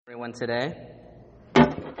Everyone today.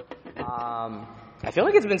 I feel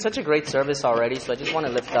like it's been such a great service already, so I just want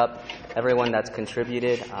to lift up everyone that's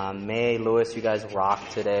contributed. May, Lewis, you guys rock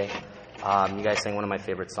today. You guys sang one of my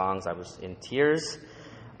favorite songs. I was in tears.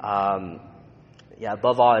 Above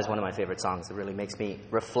All is one of my favorite songs. It really makes me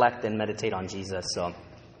reflect and meditate on Jesus, so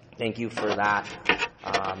thank you for that.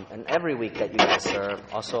 And every week that you guys serve.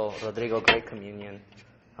 Also, Rodrigo, great communion.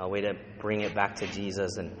 A way to bring it back to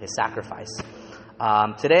Jesus and his sacrifice.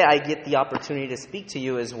 Today I get the opportunity to speak to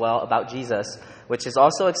you as well about Jesus, which is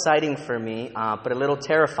also exciting for me, but a little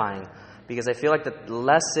terrifying, because I feel like the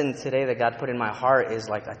lesson today that God put in my heart is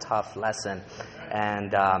like a tough lesson.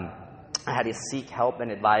 And I had to seek help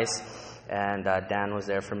and advice, and Dan was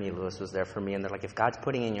there for me, Lewis was there for me, and they're like, if God's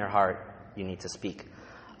putting in your heart, you need to speak.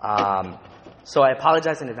 So I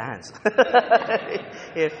apologize in advance.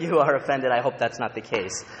 If you are offended, I hope that's not the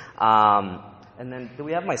case. And then, do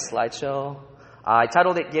we have my slideshow? I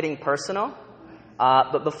titled it Getting Personal.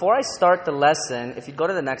 But before I start the lesson, if you go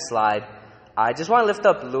to the next slide, I just want to lift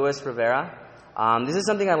up Luis Rivera. This is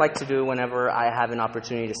something I like to do whenever I have an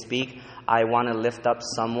opportunity to speak. I want to lift up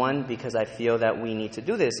someone because I feel that we need to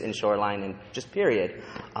do this in Shoreline and just period.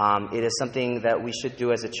 It is something that we should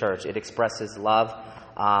do as a church. It expresses love.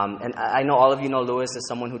 And I know all of you know Luis as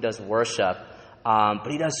someone who does worship, but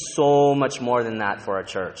he does so much more than that for our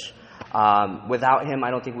church. Without him,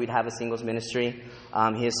 I don't think we'd have a singles ministry.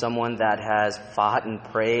 He is someone that has fought and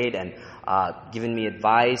prayed and given me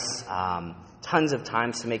advice, tons of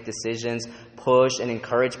times to make decisions, push and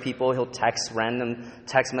encourage people. He'll text random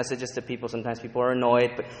text messages to people. Sometimes people are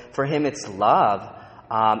annoyed, but for him it's love,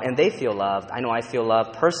 and they feel loved. I know I feel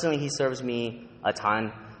loved. Personally, he serves me a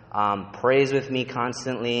ton, prays with me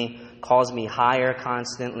constantly, calls me higher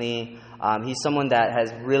constantly. He's someone that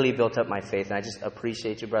has really built up my faith, and I just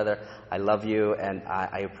appreciate you, brother. I love you, and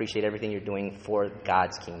I appreciate everything you're doing for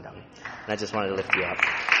God's kingdom. And I just wanted to lift you up.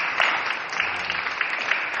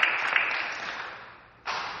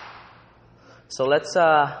 So let's,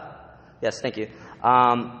 yes, thank you.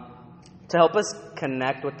 To help us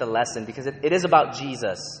connect with the lesson, because it is about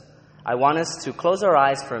Jesus, I want us to close our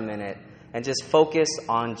eyes for a minute and just focus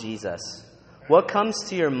on Jesus. What comes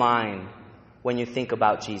to your mind when you think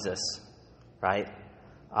about Jesus? Right?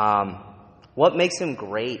 What makes him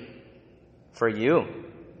great for you?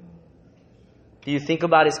 Do you think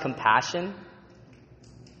about his compassion,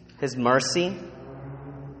 his mercy,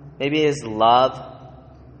 maybe his love,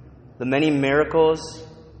 the many miracles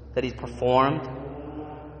that he's performed,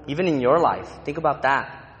 even in your life? Think about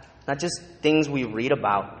that. Not just things we read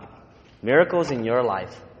about, miracles in your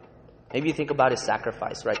life. Maybe you think about his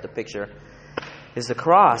sacrifice, right? The picture is the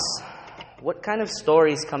cross. What kind of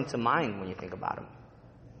stories come to mind when you think about him?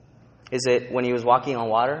 Is it when he was walking on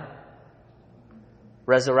water?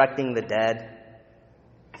 Resurrecting the dead?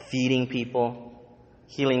 Feeding people?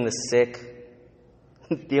 Healing the sick?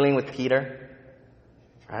 Dealing with Peter?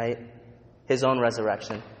 Right? His own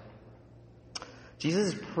resurrection.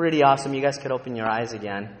 Jesus is pretty awesome. You guys could open your eyes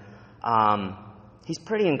again. He's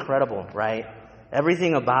pretty incredible, right?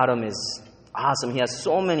 Everything about him is awesome. He has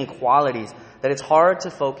so many qualities that it's hard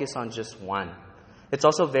to focus on just one. It's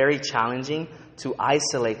also very challenging to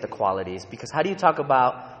isolate the qualities, because how do you talk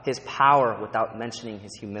about his power without mentioning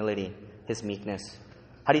his humility, his meekness?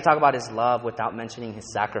 How do you talk about his love without mentioning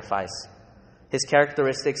his sacrifice? His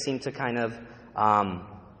characteristics seem to kind of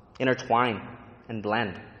intertwine and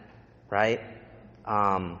blend, right?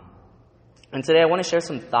 And today I want to share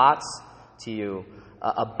some thoughts to you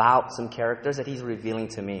about some characters that he's revealing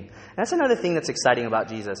to me. And that's another thing that's exciting about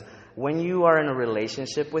Jesus. When you are in a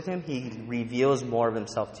relationship with him, he reveals more of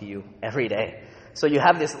himself to you every day. So you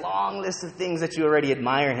have this long list of things that you already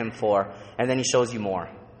admire him for, and then he shows you more.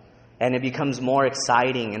 And it becomes more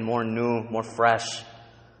exciting and more new, more fresh.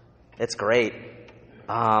 It's great.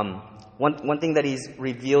 One thing that he's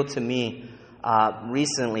revealed to me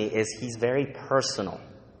recently is he's very personal,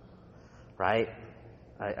 right?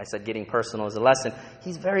 I said getting personal is a lesson.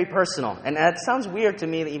 He's very personal. And that sounds weird to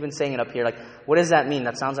me, even saying it up here. Like, what does that mean?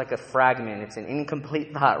 That sounds like a fragment. It's an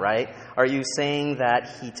incomplete thought, right? Are you saying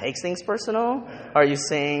that he takes things personal? Are you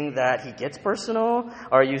saying that he gets personal?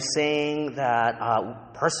 Are you saying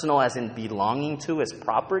that personal as in belonging to his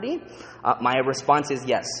property? My response is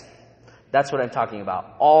yes. That's what I'm talking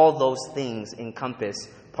about. All those things encompass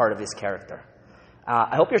part of his character.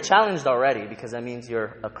 I hope you're challenged already, because that means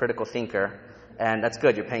you're a critical thinker. And that's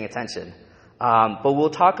good, you're paying attention. But we'll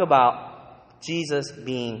talk about Jesus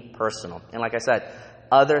being personal. And like I said,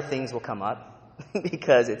 other things will come up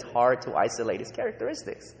because it's hard to isolate his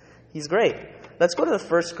characteristics. He's great. Let's go to the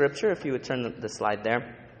first scripture, if you would turn the slide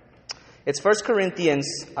there. It's 1 Corinthians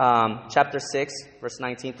chapter 6, verse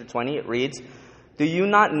 19 through 20. It reads, "Do you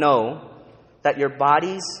not know that your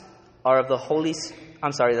bodies are of the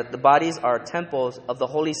that the bodies are temples of the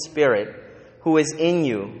Holy Spirit who is in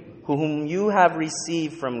you, whom you have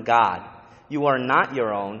received from God? You are not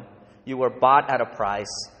your own. You were bought at a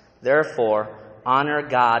price. Therefore, honor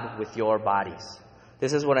God with your bodies."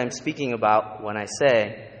 This is what I'm speaking about when I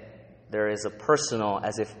say there is a personal,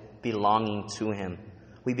 as if belonging to Him.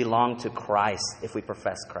 We belong to Christ if we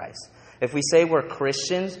profess Christ. If we say we're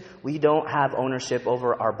Christians, we don't have ownership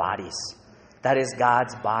over our bodies. That is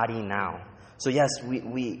God's body now. So yes,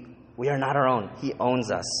 we are not our own. He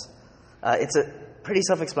owns us. It's a pretty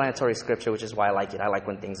self-explanatory scripture, which is why I like it. I like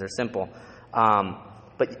when things are simple.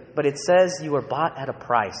 But it says you were bought at a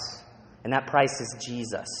price, and that price is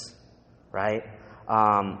Jesus, right?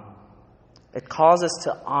 It calls us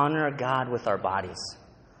to honor God with our bodies.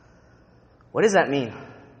 What does that mean?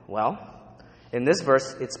 Well, in this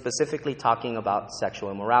verse, it's specifically talking about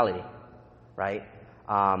sexual immorality, right?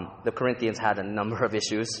 The Corinthians had a number of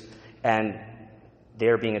issues, and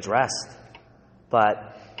they're being addressed.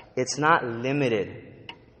 But it's not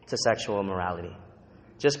limited to sexual immorality.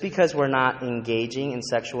 Just because we're not engaging in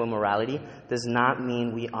sexual immorality does not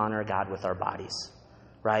mean we honor God with our bodies,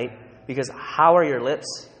 right? Because how are your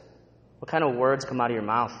lips? What kind of words come out of your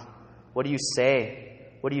mouth? What do you say?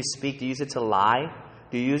 What do you speak? Do you use it to lie?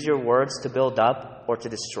 Do you use your words to build up or to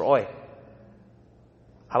destroy?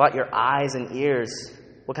 How about your eyes and ears?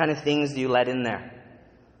 What kind of things do you let in there?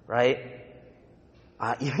 Right?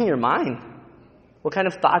 Even your mind. What kind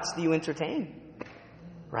of thoughts do you entertain?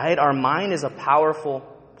 Right? Our mind is a powerful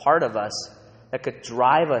part of us that could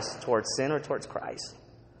drive us towards sin or towards Christ.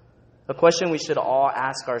 The question we should all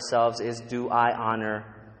ask ourselves is, do I honor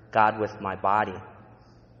God with my body?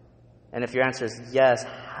 And if your answer is yes,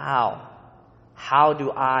 how? How do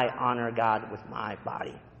I honor God with my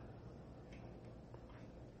body?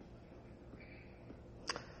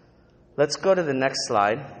 Let's go to the next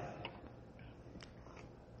slide.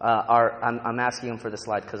 I'm asking him for the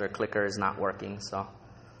slide because our clicker is not working, so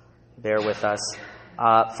bear with us.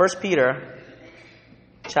 1 Peter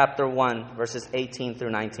chapter 1, verses 18 through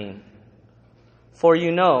 19. "For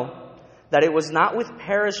you know that it was not with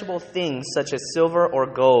perishable things such as silver or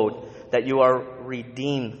gold that you are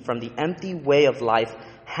redeemed from the empty way of life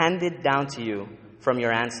handed down to you from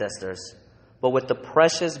your ancestors, but with the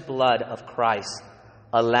precious blood of Christ,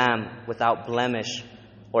 a lamb without blemish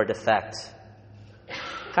or defect."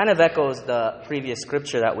 Kind of echoes the previous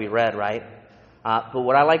scripture that we read, right? But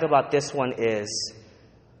what I like about this one is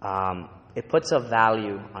it puts a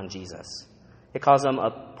value on Jesus. It calls him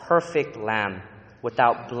a perfect lamb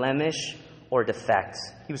without blemish or defect.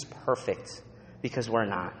 He was perfect because we're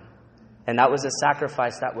not. And that was a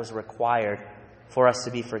sacrifice that was required for us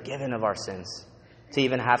to be forgiven of our sins, to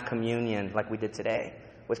even have communion like we did today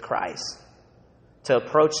with Christ, to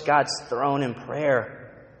approach God's throne in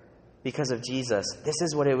prayer because of Jesus. This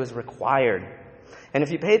is what it was required. And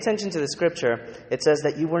if you pay attention to the scripture, it says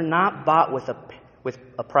that you were not bought with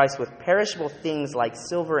a price with perishable things like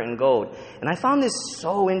silver and gold. And I found this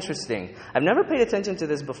so interesting. I've never paid attention to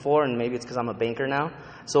this before, and maybe it's because I'm a banker now.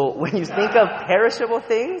 So when you think of perishable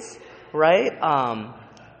things, right,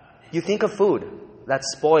 you think of food that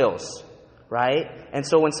spoils, right? And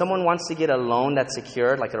so when someone wants to get a loan that's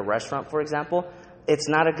secured, like at a restaurant, for example, it's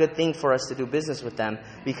not a good thing for us to do business with them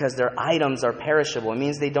because their items are perishable. It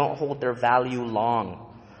means they don't hold their value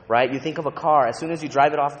long, right? You think of a car. As soon as you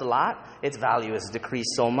drive it off the lot, its value has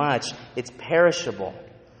decreased so much. It's perishable.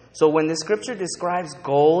 So when the scripture describes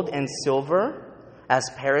gold and silver as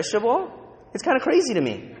perishable, it's kind of crazy to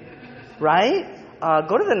me, right?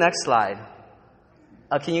 Go to the next slide.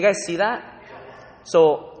 Can you guys see that?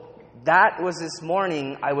 So that was this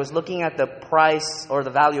morning. I was looking at the price or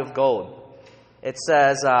the value of gold. It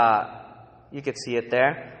says, you could see it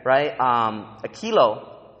there, right? A kilo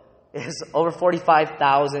is over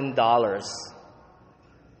 $45,000.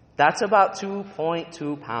 That's about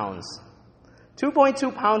 2.2 pounds.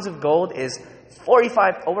 2.2 pounds of gold is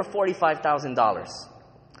over $45,000.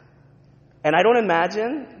 And I don't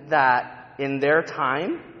imagine that in their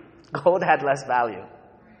time, gold had less value,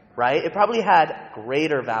 right? It probably had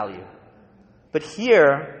greater value. But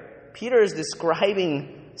here, Peter is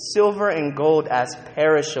describing silver and gold as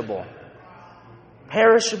perishable.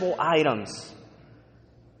 Perishable items.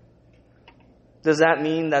 Does that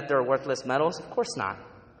mean that they're worthless metals? Of course not.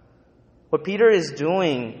 What Peter is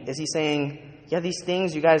doing is he's saying, yeah, these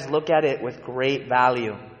things, you guys look at it with great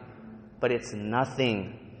value, but it's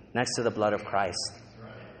nothing next to the blood of Christ.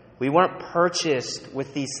 We weren't purchased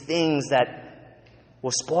with these things that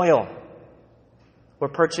will spoil. We're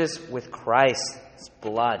purchased with Christ's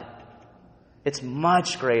blood. It's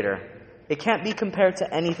much greater. It can't be compared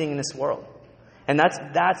to anything in this world. And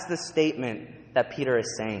that's the statement that Peter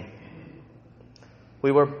is saying.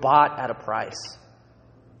 We were bought at a price.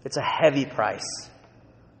 It's a heavy price.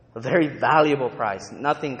 A very valuable price.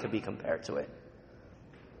 Nothing could be compared to it.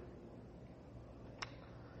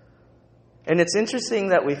 And it's interesting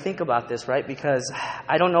that we think about this, right? Because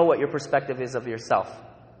I don't know what your perspective is of yourself.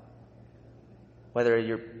 Whether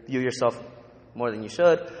you view yourself more than you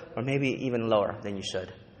should, or maybe even lower than you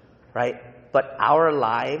should, right? But our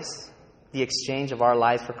lives, the exchange of our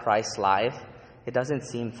lives for Christ's life, it doesn't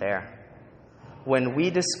seem fair. When we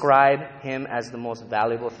describe Him as the most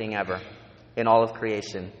valuable thing ever in all of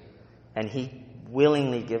creation, and He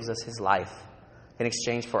willingly gives us His life in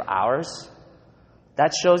exchange for ours,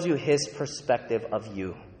 that shows you His perspective of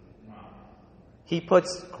you. He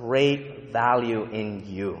puts great value in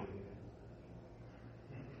you.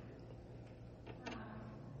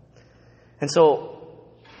 And so,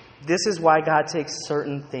 this is why God takes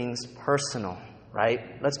certain things personal,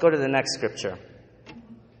 right? Let's go to the next scripture.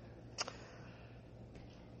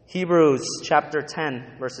 Hebrews chapter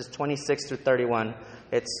 10, verses 26 through 31.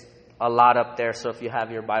 It's a lot up there, so if you have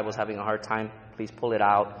your Bibles having a hard time, please pull it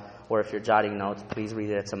out. Or if you're jotting notes, please read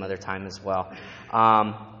it at some other time as well.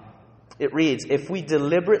 It reads, "If we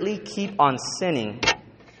deliberately keep on sinning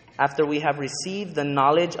after we have received the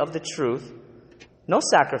knowledge of the truth, no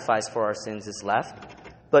sacrifice for our sins is left,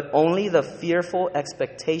 but only the fearful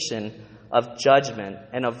expectation of judgment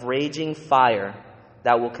and of raging fire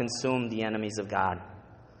that will consume the enemies of God.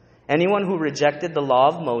 Anyone who rejected the law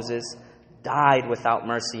of Moses died without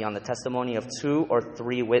mercy on the testimony of 2 or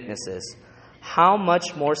 3 witnesses. How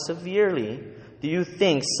much more severely do you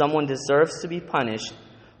think someone deserves to be punished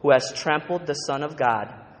who has trampled the Son of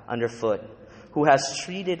God underfoot, who has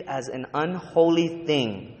treated as an unholy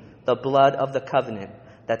thing the blood of the covenant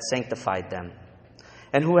that sanctified them,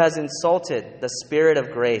 and who has insulted the Spirit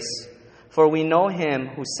of grace? For we know Him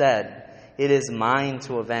who said, 'It is mine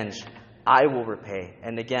to avenge, I will repay.'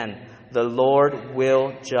 And again, 'The Lord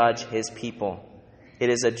will judge His people.'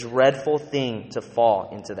 It is a dreadful thing to fall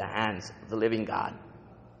into the hands of the living God."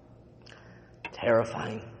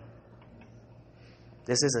 Terrifying.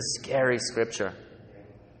 This is a scary scripture.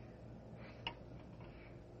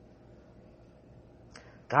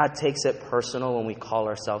 God takes it personal when we call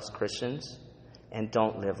ourselves Christians and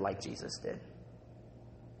don't live like Jesus did.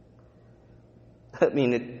 I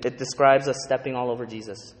mean, it describes us stepping all over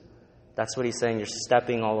Jesus. That's what He's saying. You're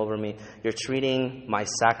stepping all over me. You're treating my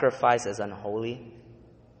sacrifice as unholy,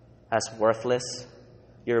 as worthless.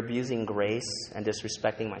 You're abusing grace and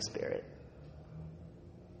disrespecting my Spirit.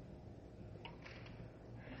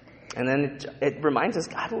 And then it reminds us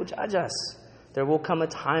God will judge us. There will come a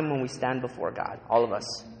time when we stand before God, all of us.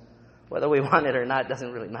 Whether we want it or not,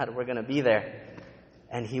 doesn't really matter. We're going to be there.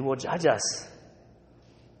 And He will judge us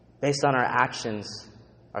based on our actions,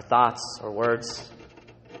 our thoughts, our words.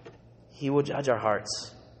 He will judge our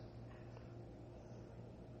hearts.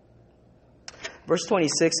 Verse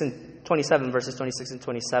 26 and 27, verses 26 and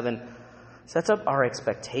 27, sets up our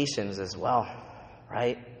expectations as well,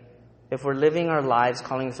 right? If we're living our lives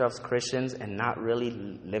calling ourselves Christians and not really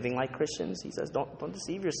living like Christians, He says, don't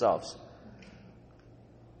deceive yourselves.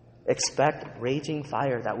 Expect raging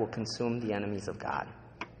fire that will consume the enemies of God.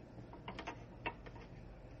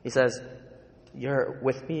 He says, you're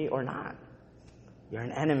with me or not. You're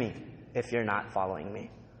an enemy if you're not following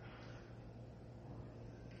me.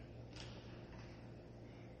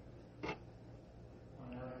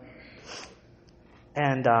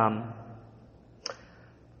 And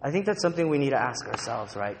I think that's something we need to ask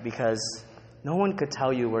ourselves, right? Because no one could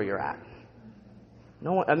tell you where you're at.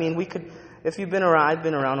 No one. I mean, we could. If you've been around, I've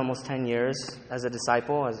been around almost 10 years as a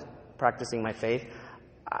disciple, as practicing my faith.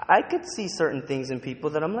 I could see certain things in people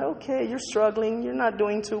that I'm like, okay, you're struggling, you're not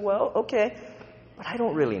doing too well, okay, but I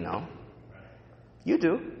don't really know. You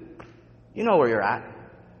do. You know where you're at.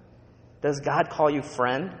 Does God call you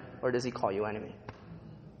friend or does He call you enemy?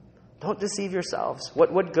 Don't deceive yourselves.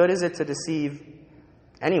 What good is it to deceive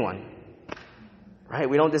anyone? Right?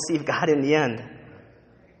 We don't deceive God in the end.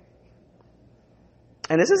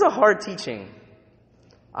 And this is a hard teaching.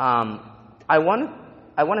 I want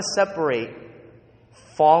to separate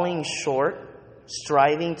falling short,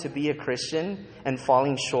 striving to be a Christian, and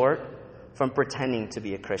falling short from pretending to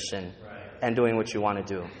be a Christian and doing what you want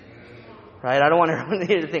to do. Right? I don't want everyone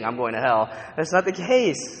here to think I'm going to hell. That's not the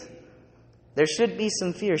case. There should be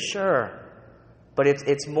some fear, sure. But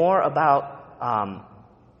it's more about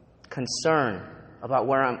concern about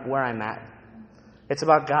where I'm at. It's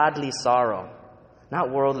about godly sorrow. not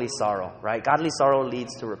worldly sorrow, right? Godly sorrow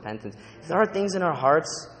leads to repentance. If there are things in our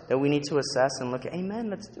hearts that we need to assess and look at, amen,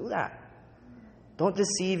 let's do that. Don't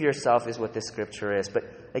deceive yourself is what this scripture is. But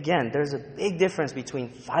again, there's a big difference between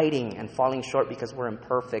fighting and falling short because we're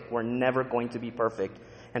imperfect. We're never going to be perfect,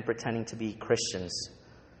 and pretending to be Christians.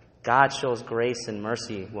 God shows grace and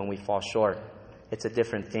mercy when we fall short. It's a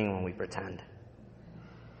different thing when we pretend.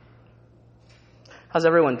 How's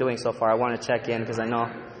everyone doing so far? I want to check in because I know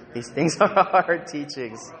these things are hard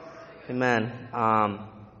teachings. Amen.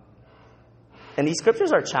 And these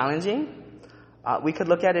scriptures are challenging. We could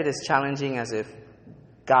look at it as challenging as if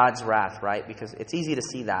God's wrath, right? Because it's easy to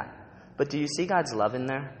see that. But do you see God's love in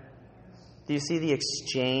there? Do you see the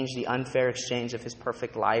exchange, the unfair exchange of his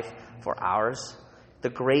perfect life for ours? The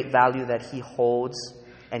great value that he holds,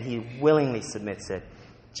 and he willingly submits it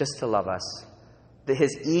just to love us.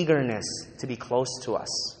 His eagerness to be close to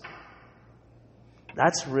us.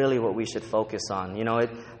 That's really what we should focus on.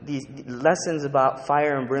 These lessons about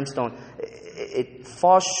fire and brimstone, it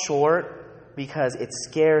falls short because it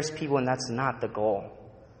scares people, and that's not the goal.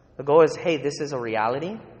 The goal is, hey, this is a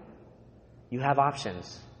reality. You have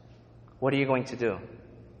options. What are you going to do?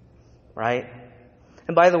 Right?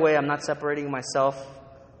 And by the way, I'm not separating myself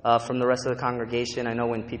from the rest of the congregation. I know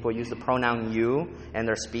when people use the pronoun you and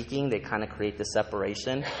they're speaking, they kind of create the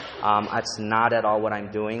separation. That's not at all what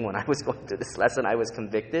I'm doing. When I was going through this lesson, I was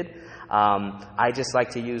convicted. I just like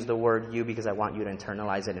to use the word you because I want you to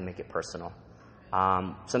internalize it and make it personal.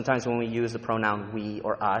 Sometimes when we use the pronoun we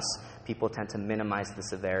or us, people tend to minimize the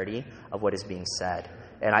severity of what is being said.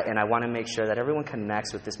 And I want to make sure that everyone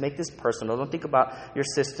connects with this. Make this personal. Don't think about your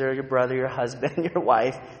sister, your brother, your husband, your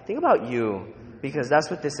wife. Think about you, because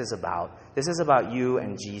that's what this is about. This is about you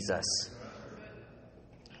and Jesus.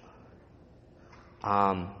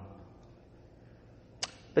 But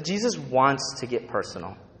Jesus wants to get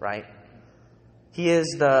personal, right?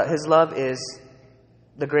 His love is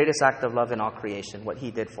the greatest act of love in all creation. What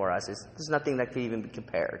he did for us there's nothing that can even be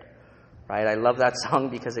compared, right? I love that song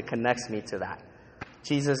because it connects me to that.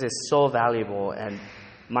 Jesus is so valuable, and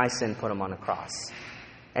my sin put him on a cross.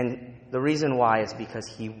 And the reason why is because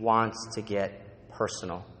he wants to get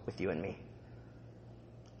personal with you and me.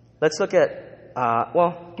 Let's look at,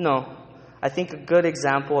 I think a good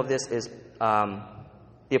example of this is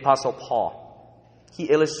the Apostle Paul. He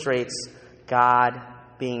illustrates God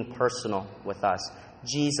being personal with us.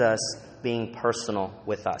 Jesus being personal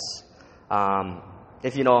with us.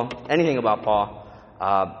 If you know anything about Paul,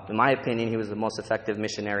 in my opinion, he was the most effective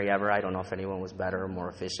missionary ever. I don't know if anyone was better or more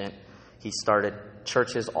efficient. He started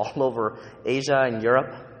churches all over Asia and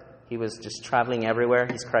Europe. He was just traveling everywhere.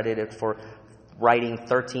 He's credited for writing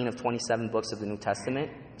 13 of 27 books of the New Testament.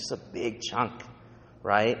 Just a big chunk,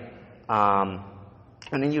 right? And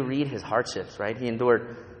then you read his hardships, right? He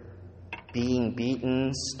endured being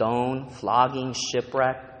beaten, stoned, flogging,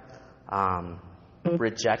 shipwreck,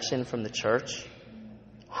 rejection from the church,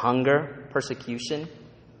 hunger, persecution.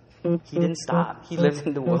 He didn't stop. He lived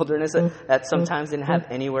in the wilderness that sometimes didn't have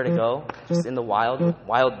anywhere to go, just in the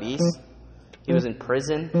wild beasts. He was in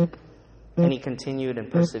prison, and he continued and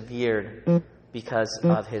persevered because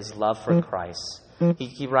of his love for Christ.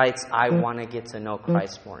 He writes, I want to get to know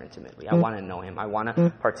Christ more intimately. I want to know him. I want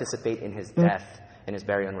to participate in his death and his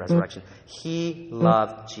burial and resurrection. He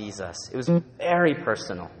loved Jesus. It was very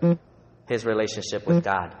personal, his relationship with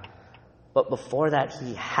God. But before that,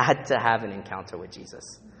 he had to have an encounter with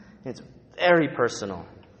Jesus. It's very personal.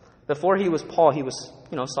 Before he was Paul, he was,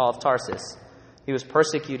 Saul of Tarsus. He was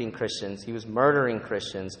persecuting Christians. He was murdering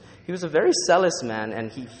Christians. He was a very zealous man,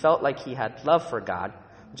 and he felt like he had love for God,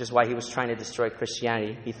 which is why he was trying to destroy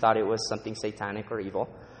Christianity. He thought it was something satanic or evil.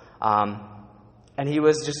 And he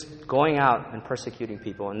was just going out and persecuting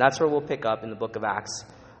people. And that's where we'll pick up in the book of Acts,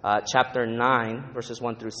 chapter 9, verses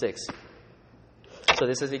 1 through 6. So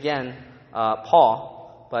this is, again,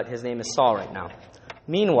 Paul, but his name is Saul right now.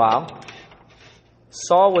 Meanwhile,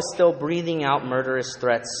 Saul was still breathing out murderous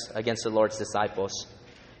threats against the Lord's disciples.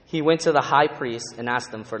 He went to the high priest and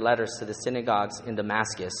asked him for letters to the synagogues in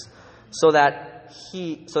Damascus, so that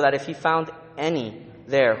if he found any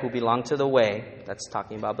there who belonged to the way, that's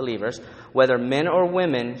talking about believers, whether men or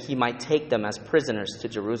women, he might take them as prisoners to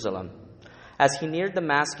Jerusalem. As he neared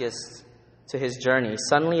Damascus to his journey,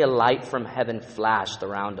 suddenly a light from heaven flashed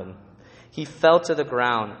around him. He fell to the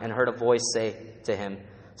ground and heard a voice say to him,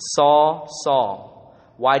 Saul, Saul,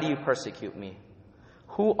 why do you persecute me?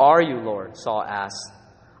 Who are you, Lord? Saul asked.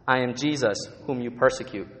 I am Jesus, whom you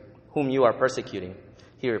are persecuting.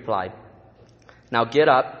 He replied, Now get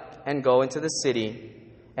up and go into the city,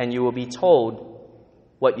 and you will be told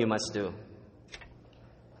what you must do.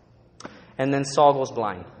 And then Saul goes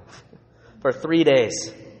blind. For 3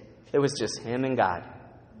 days, it was just him and God.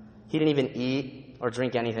 He didn't even eat or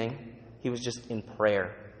drink anything. He was just in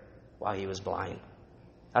prayer while he was blind.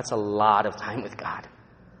 That's a lot of time with God,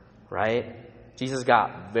 right? Jesus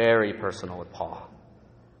got very personal with Paul.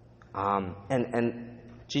 And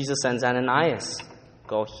Jesus sends Ananias,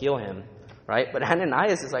 go heal him, right? But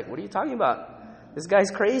Ananias is like, what are you talking about? This guy's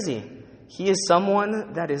crazy. He is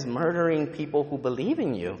someone that is murdering people who believe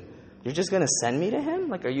in you. You're just going to send me to him?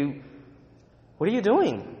 What are you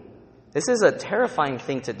doing? This is a terrifying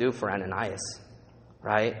thing to do for Ananias,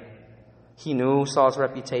 right? He knew Saul's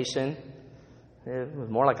reputation. It was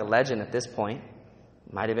more like a legend at this point.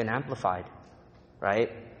 Might have been amplified, right?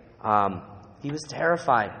 He was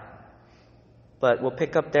terrified. But we'll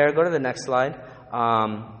pick up there. Go to the next slide.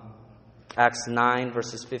 Acts 9,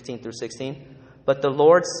 verses 15 through 16. But the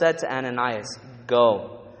Lord said to Ananias,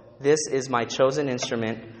 "Go, this is my chosen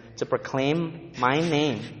instrument to proclaim my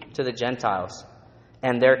name to the Gentiles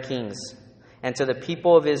and their kings, and to the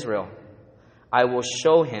people of Israel. I will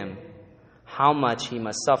show him how much he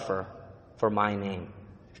must suffer for my name."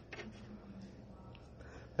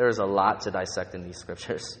 There is a lot to dissect in these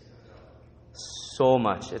scriptures. So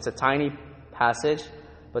much. It's a tiny passage,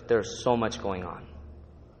 but there's so much going on,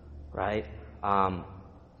 right?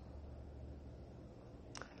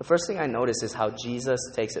 The first thing I notice is how Jesus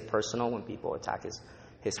takes it personal when people attack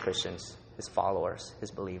his Christians, his followers, his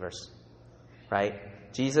believers, right?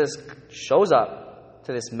 Jesus shows up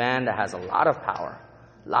to this man that has a lot of power,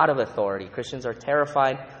 a lot of authority. Christians are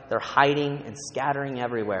terrified. They're hiding and scattering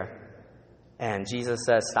everywhere. And Jesus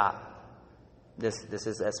says, "Stop. This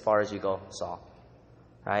is as far as you go, Saul."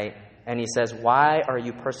 Right? And he says, "Why are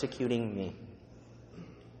you persecuting me?"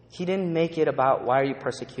 He didn't make it about, why are you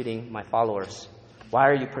persecuting my followers? Why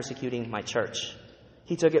are you persecuting my church?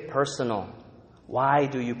 He took it personal. Why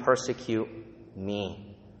do you persecute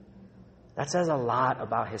me? That says a lot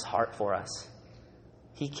about his heart for us.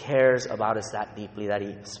 He cares about us that deeply that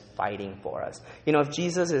he's fighting for us. You know, if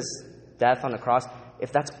Jesus' death on the cross,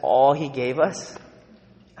 if that's all he gave us,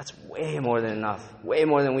 that's way more than enough, way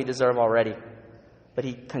more than we deserve already. But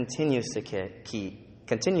he continues to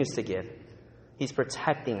give. He's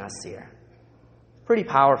protecting us here. Pretty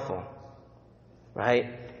powerful,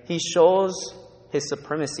 right? He shows his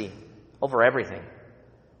supremacy over everything.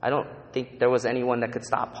 I don't think there was anyone that could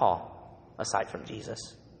stop Paul aside from Jesus,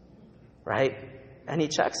 right? And he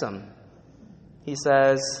checks him. He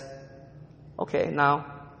says, "Okay, now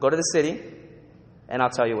go to the city and I'll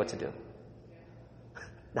tell you what to do."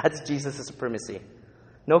 That's Jesus' supremacy.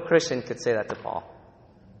 No Christian could say that to Paul.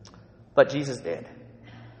 But Jesus did.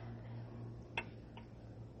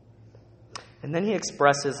 And then he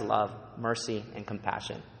expresses love, mercy, and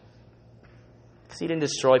compassion. Because he didn't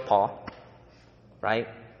destroy Paul, right?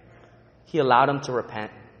 He allowed him to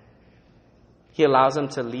repent. He allows him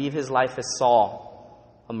to leave his life as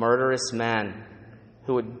Saul, a murderous man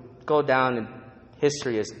who would go down in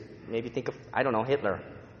history as, maybe think of, Hitler.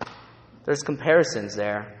 There's comparisons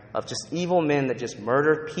there of just evil men that just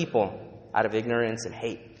murdered people out of ignorance and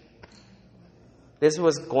hate. This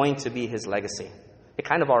was going to be his legacy. It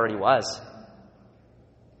kind of already was.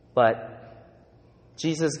 But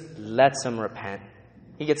Jesus lets him repent.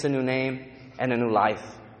 He gets a new name and a new life.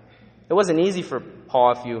 It wasn't easy for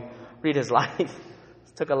Paul if you read his life.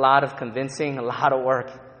 It took a lot of convincing, a lot of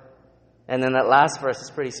work. And then that last verse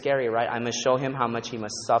is pretty scary, right? "I must show him how much he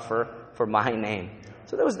must suffer for my name."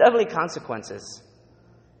 So there was definitely consequences.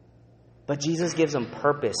 But Jesus gives him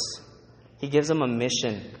purpose. He gives him a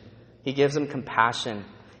mission. He gives him compassion.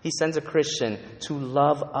 He sends a Christian to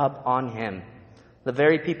love up on him. The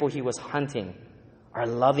very people he was hunting are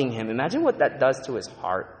loving him. Imagine what that does to his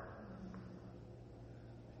heart.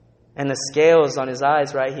 And the scales on his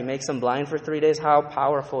eyes, right? He makes him blind for 3 days. How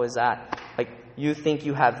powerful is that? Like, you think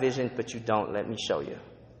you have vision, but you don't. Let me show you.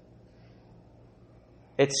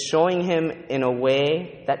 It's showing him in a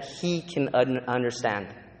way that he can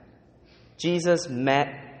understand. Jesus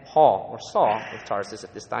met Paul, or Saul of Tarsus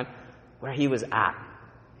at this time, where he was at.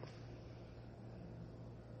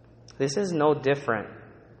 This is no different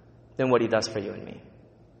than what he does for you and me.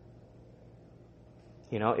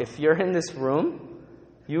 You know, if you're in this room,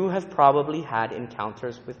 you have probably had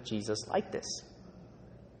encounters with Jesus like this.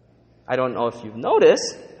 I don't know if you've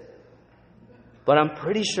noticed, but I'm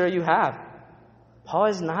pretty sure you have. Paul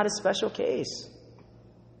is not a special case.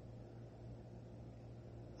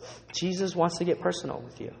 Jesus wants to get personal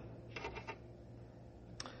with you.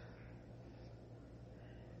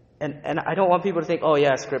 And I don't want people to think, oh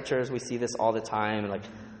yeah, scriptures, we see this all the time. Like,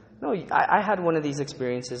 no, I had one of these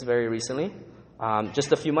experiences very recently,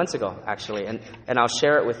 just a few months ago, actually, and I'll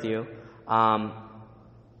share it with you.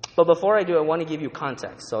 But before I do, I want to give you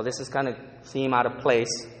context. So this is kind of seem out of place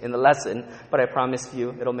in the lesson, but I promise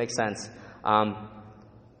you it'll make sense.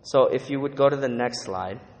 So if you would go to the next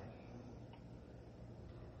slide.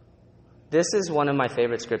 This is one of my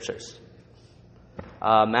favorite scriptures.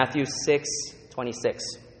 Matthew 6:26.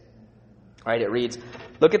 Right, it reads,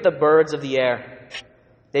 "Look at the birds of the air.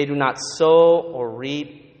 They do not sow or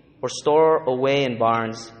reap or store away in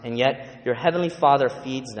barns, and yet your heavenly Father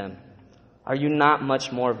feeds them. Are you not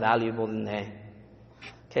much more valuable than they?"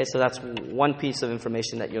 Okay, so that's one piece of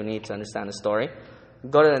information that you'll need to understand the story.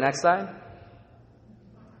 Go to the next slide.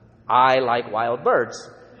 I like wild birds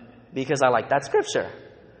because I like that scripture,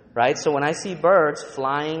 right? So when I see birds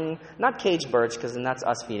flying, not caged birds because then that's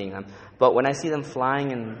us feeding them, but when I see them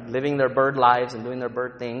flying and living their bird lives and doing their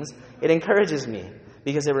bird things, it encourages me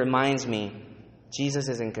because it reminds me Jesus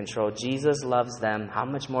is in control. Jesus loves them. How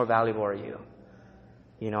much more valuable are you?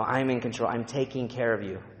 You know, I'm in control. I'm taking care of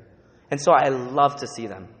you. And so I love to see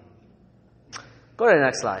them. Go to the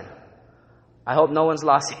next slide. I hope no one's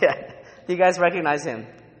lost yet. Do you guys recognize him?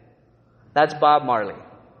 That's Bob Marley.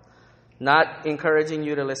 Not encouraging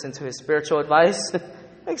you to listen to his spiritual advice.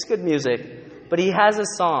 Makes good music. But he has a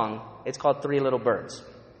song. It's called Three Little Birds.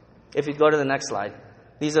 If you go to the next slide,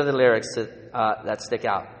 these are the lyrics that stick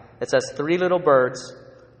out. It says, "Three little birds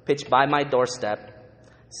pitch by my doorstep,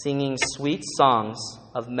 singing sweet songs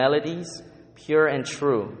of melodies pure and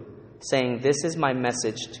true, saying, 'This is my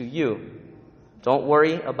message to you. Don't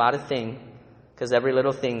worry about a thing, because every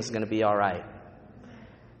little thing's going to be all right.'"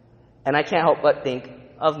 And I can't help but think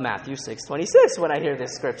of Matthew 6:26 when I hear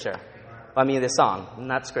this scripture. I mean, this song,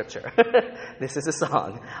 not scripture. This is a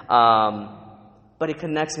song. But it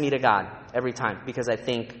connects me to God every time because I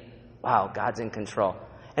think, wow, God's in control.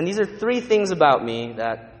 And these are three things about me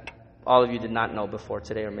that all of you did not know before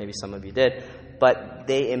today, or maybe some of you did, but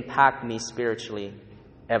they impact me spiritually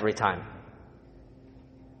every time.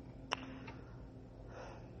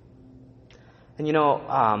 And you know,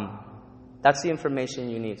 that's the information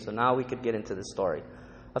you need. So now we could get into the story.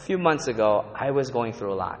 A few months ago, I was going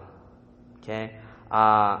through a lot. Okay?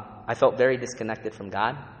 I felt very disconnected from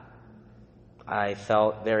God. I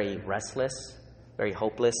felt very restless, very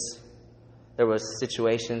hopeless. There was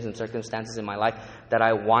situations and circumstances in my life that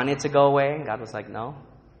I wanted to go away, and God was like, no.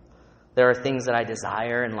 There are things that I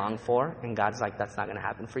desire and long for, and God's like, that's not going to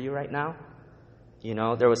happen for you right now. You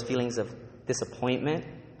know, there was feelings of disappointment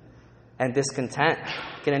and discontent.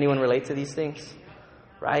 Can anyone relate to these things?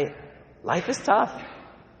 Right? Life is tough.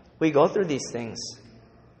 We go through these things.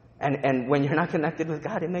 And when you're not connected with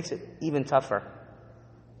God, it makes it even tougher.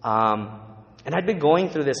 And I'd been going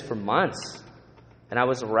through this for months. And I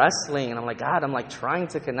was wrestling, and I'm like, God, I'm like trying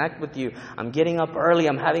to connect with you. I'm getting up early.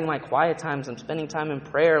 I'm having my quiet times. I'm spending time in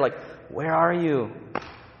prayer. Like, where are you?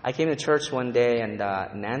 I came to church one day, and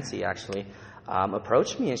Nancy actually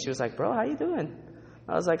approached me, and she was like, bro, how you doing?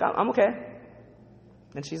 I was like, I'm okay.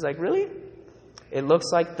 And she's like, really? It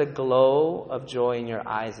looks like the glow of joy in your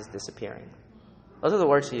eyes is disappearing. Those are the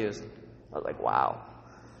words she used. I was like, wow.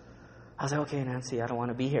 I was like, okay, Nancy, I don't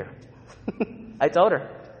want to be here. I told her,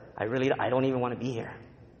 I don't even want to be here.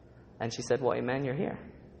 And she said, well, amen, you're here.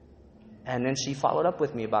 And then she followed up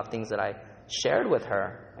with me about things that I shared with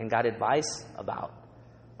her and got advice about.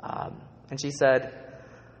 And she said,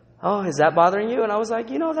 oh, is that bothering you? And I was like,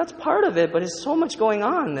 that's part of it, but there's so much going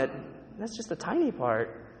on that's just a tiny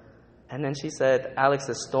part. And then she said, Alex,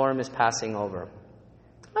 the storm is passing over.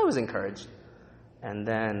 I was encouraged. And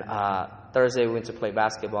then Thursday we went to play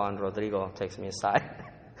basketball, and Rodrigo takes me aside.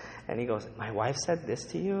 And he goes, my wife said this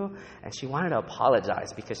to you, and she wanted to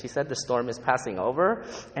apologize because she said the storm is passing over,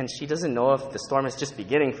 and she doesn't know if the storm is just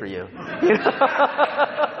beginning for you.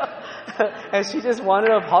 And she just wanted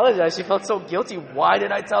to apologize. She felt so guilty. Why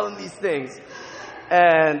did I tell him these things?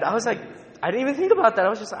 And I was like, I didn't even think about that.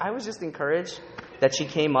 I was just encouraged that she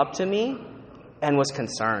came up to me and was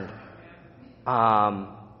concerned. And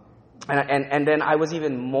then I was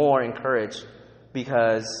even more encouraged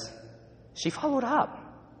because she followed up.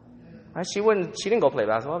 Right? She didn't go play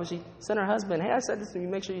basketball, but she sent her husband, hey, I said this to you,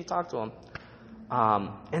 make sure you talk to him.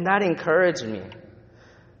 And that encouraged me.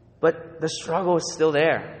 But the struggle is still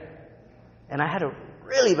there. And I had a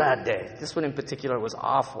really bad day. This one in particular was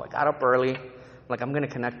awful. I got up early. I'm going to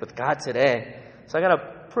connect with God today. So I got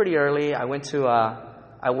up pretty early. I was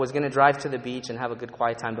going to drive to the beach and have a good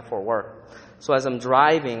quiet time before work. So as I'm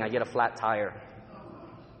driving, I get a flat tire.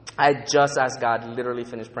 I just asked God, literally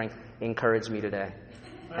finished praying, encourage me today.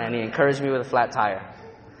 And he encouraged me with a flat tire.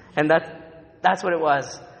 And that's what it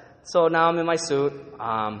was. So now I'm in my suit,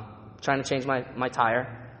 trying to change my tire,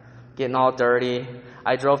 getting all dirty.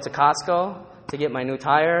 I drove to Costco to get my new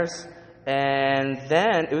tires, And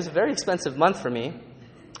then it was a very expensive month for me.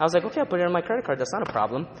 I was like, okay, I'll put it on my credit card. That's not a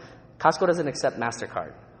problem. Costco doesn't accept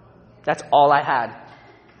MasterCard. That's all I had.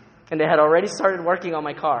 And they had already started working on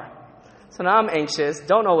my car. So now I'm anxious,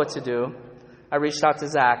 don't know what to do. I reached out to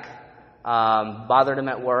Zach, bothered him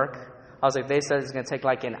at work. I was like, they said it's going to take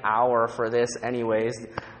like an hour for this anyways.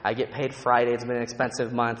 I get paid Friday. It's been an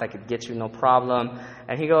expensive month. I could get you no problem.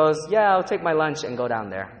 And he goes, yeah, I'll take my lunch and go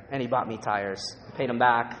down there. And he bought me tires. I paid him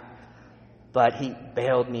back. But he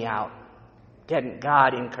bailed me out. Getting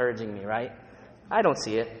God encouraging me, right? I don't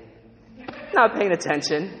see it. Not paying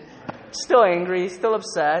attention. Still angry, still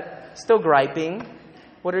upset, still griping.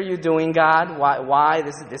 What are you doing, God? Why?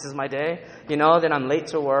 This is my day. Then I'm late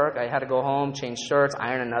to work. I had to go home, change shirts,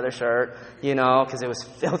 iron another shirt, because it was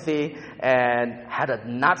filthy, and had a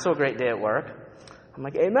not so great day at work. I'm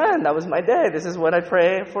like, amen, that was my day. This is what I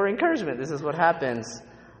pray for encouragement. This is what happens.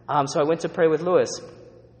 So I went to pray with Lewis.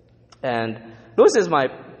 And Lewis is my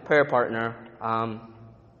prayer partner.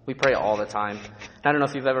 We pray all the time. I don't know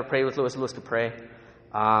if you've ever prayed with Lewis. Lewis could pray.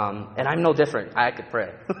 And I'm no different. I could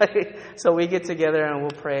pray. So we get together and we'll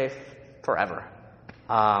pray forever.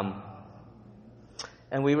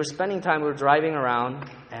 And we were spending time, we were driving around,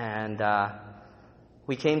 and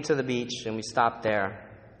we came to the beach and we stopped there.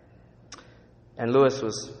 And Lewis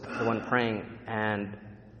was the one praying. And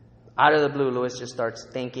out of the blue, Lewis just starts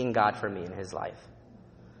thanking God for me in his life.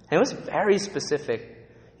 And it was very specific.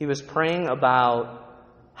 He was praying about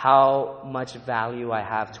how much value I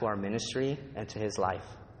have to our ministry and to his life.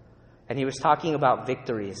 And he was talking about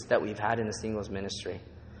victories that we've had in the singles ministry.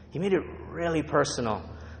 He made it really personal.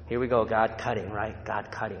 Here we go, God cutting, right?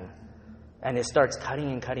 God cutting. And it starts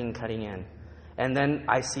cutting and cutting and cutting in. And then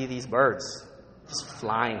I see these birds just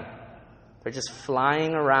flying. They're just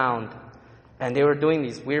flying around. And they were doing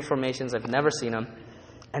these weird formations. I've never seen them.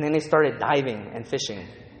 And then they started diving and fishing.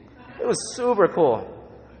 It was super cool.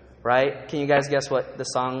 Right? Can you guys guess what the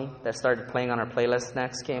song that started playing on our playlist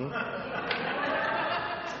next came?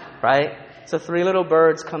 Right? So Three Little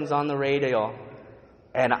Birds comes on the radio,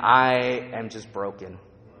 and I am just broken.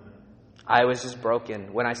 I was just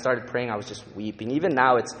broken. When I started praying, I was just weeping. Even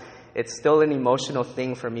now, it's still an emotional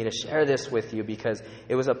thing for me to share this with you because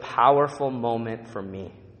it was a powerful moment for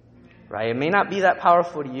me. Right? It may not be that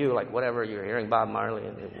powerful to you, like whatever you're hearing Bob Marley.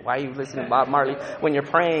 Why are you listening to Bob Marley when you're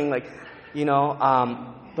praying?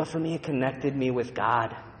 But for me, it connected me with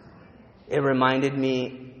God. It reminded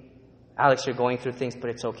me, Alex, you're going through things, but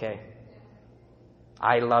it's okay.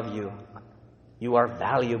 I love you. You are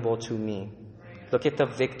valuable to me. Look at the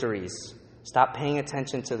victories. Stop paying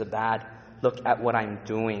attention to the bad. Look at what I'm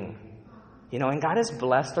doing. And God has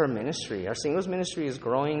blessed our ministry. Our singles ministry is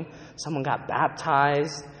growing. Someone got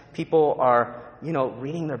baptized. People are,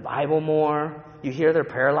 reading their Bible more. You hear their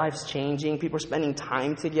prayer lives changing. People are spending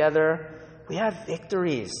time together. We have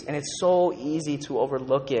victories, and it's so easy to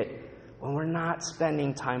overlook it when we're not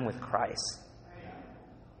spending time with Christ.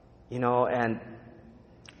 And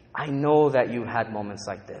I know that you've had moments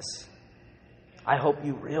like this. I hope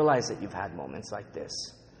you realize that you've had moments like this.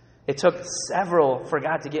 It took several for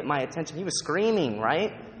God to get my attention. He was screaming,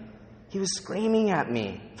 right? He was screaming at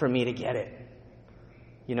me for me to get it.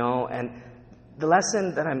 And the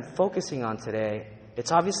lesson that I'm focusing on today,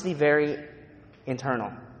 it's obviously very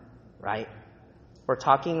internal, right? We're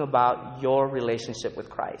talking about your relationship with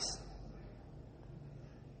Christ.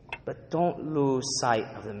 But don't lose sight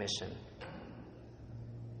of the mission.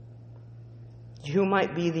 You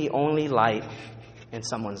might be the only light in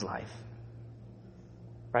someone's life.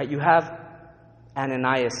 Right? You have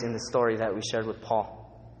Ananias in the story that we shared with Paul.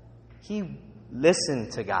 He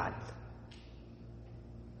listened to God.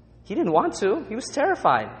 He didn't want to. He was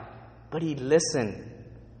terrified. But he listened.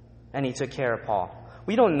 And he took care of Paul.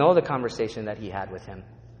 We don't know the conversation that he had with him,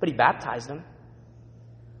 but he baptized him.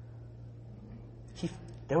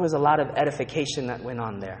 There was a lot of edification that went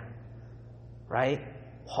on there, right?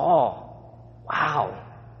 Paul, wow,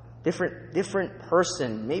 different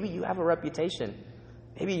person. Maybe you have a reputation.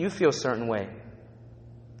 Maybe you feel a certain way.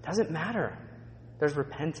 Doesn't matter. There's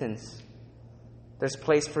repentance. There's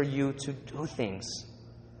place for you to do things.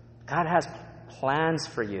 God has plans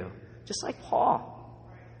for you, just like Paul.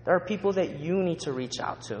 There are people that you need to reach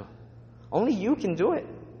out to. Only you can do it.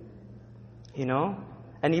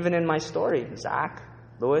 And even in my story, Zach,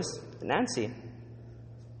 Lewis, and Nancy,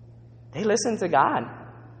 they listened to God.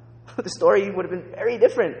 The story would have been very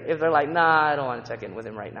different if they're like, nah, I don't want to check in with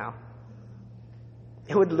him right now.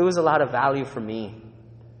 It would lose a lot of value for me.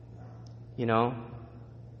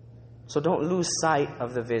 So don't lose sight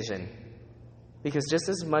of the vision. Because just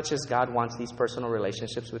as much as God wants these personal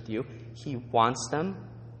relationships with you, He wants them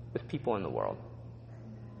with people in the world.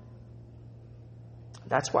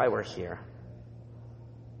 That's why we're here.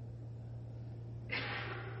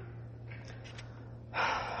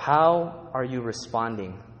 How are you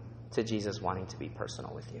responding to Jesus wanting to be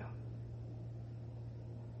personal with you?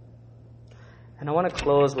 And I want to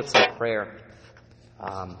close with some prayer.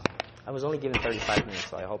 I was only given 35 minutes,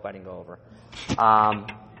 so I hope I didn't go over.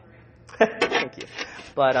 Thank you.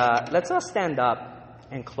 But let's all stand up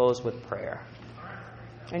and close with prayer.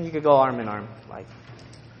 And you could go arm in arm, like.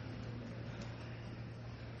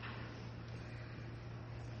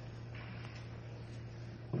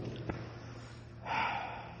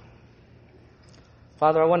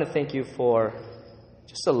 Father, I want to thank you for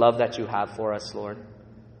just the love that you have for us, Lord,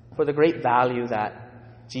 for the great value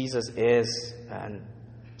that Jesus is, and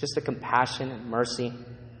just the compassion and mercy,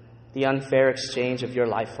 the unfair exchange of your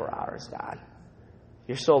life for ours, God.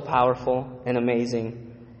 You're so powerful and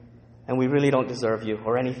amazing, and we really don't deserve you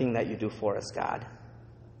or anything that you do for us, God.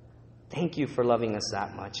 Thank you for loving us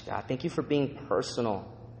that much, God. Thank you for being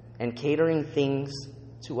personal and catering things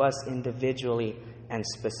to us individually and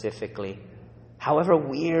specifically. However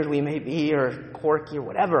weird we may be or quirky or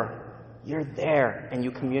whatever, you're there and you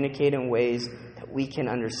communicate in ways that we can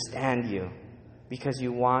understand you because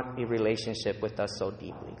you want a relationship with us so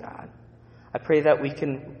deeply, God. I pray that we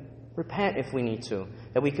can repent if we need to,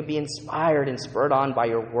 that we could be inspired and spurred on by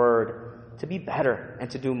your word to be better and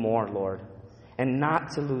to do more, Lord, and not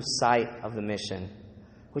to lose sight of the mission,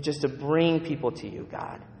 which is to bring people to you,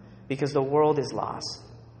 God, because the world is lost.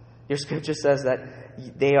 Your scripture says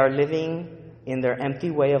that they are living in their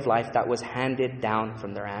empty way of life that was handed down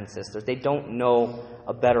from their ancestors. They don't know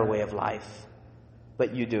a better way of life,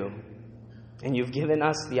 but you do. And you've given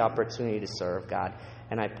us the opportunity to serve, God.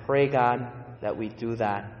 And I pray, God, that we do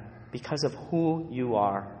that because of who you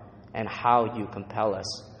are and how you compel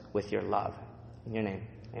us with your love. In your name,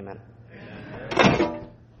 amen.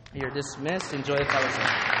 You're dismissed. Enjoy the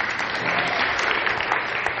fellowship.